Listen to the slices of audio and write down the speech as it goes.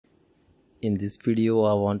In this video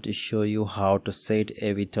I want to show you how to set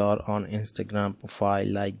avatar on Instagram profile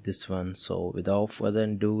like this one. So without further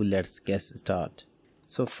ado, let's get started.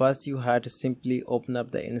 So first you have to simply open up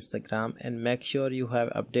the Instagram and make sure you have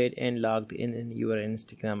updated and logged in your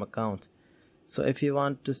Instagram account. So if you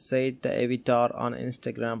want to set the avatar on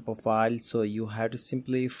Instagram profile, so you have to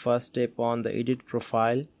simply first tap on the edit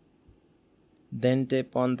profile, then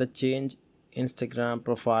tap on the change Instagram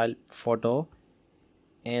profile photo,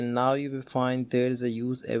 and now you will find there is a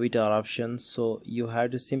use avatar option. So you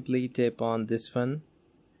have to simply tap on this one.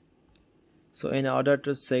 So in order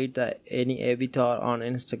to set any avatar on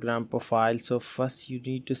Instagram profile, so first you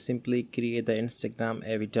need to simply create the Instagram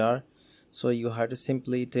avatar. So you have to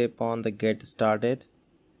simply tap on the get started.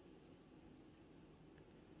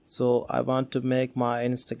 So I want to make my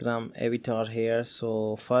Instagram avatar here.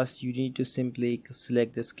 So first you need to simply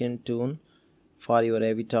select the skin tone for your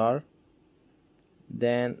avatar,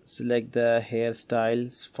 then select the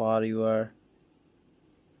hairstyles for your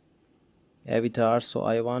avatar. So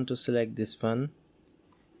I want to select this one.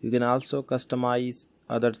 You can also customize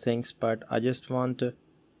other things, but I just want to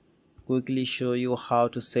quickly show you how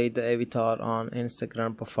to set the avatar on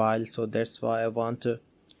Instagram profile. So that's why I want to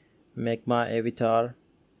make my avatar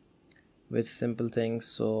with simple things.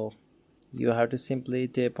 So you have to simply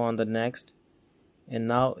tap on the next, and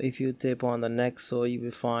now if you tap on the next, so you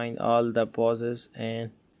will find all the poses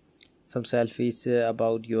and some selfies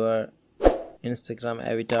about your Instagram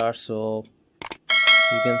avatar. So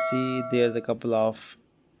you can see there's a couple of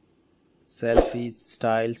selfie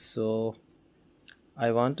styles. So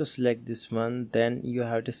I want to select this one. Then you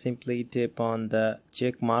have to simply tap on the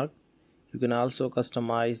check mark. You can also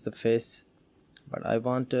customize the face, but I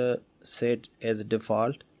want to set as a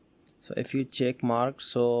default. So if you check mark,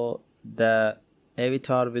 so the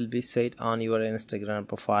avatar will be set on your Instagram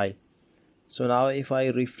profile. So now if I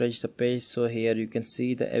refresh the page, so here you can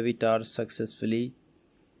see the avatar successfully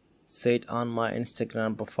set on my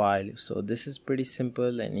Instagram profile. So this is pretty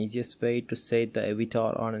simple and easiest way to set the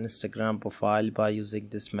avatar on Instagram profile by using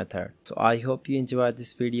this method. So I hope you enjoyed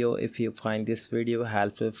this video. If you find this video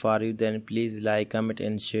helpful for you, then please like, comment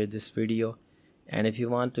and share this video. And if you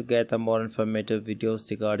want to get the more informative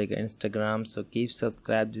videos regarding Instagram, so keep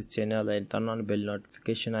subscribe this channel and turn on bell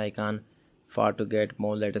notification icon for to get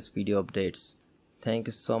more latest video updates. Thank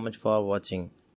you so much for watching.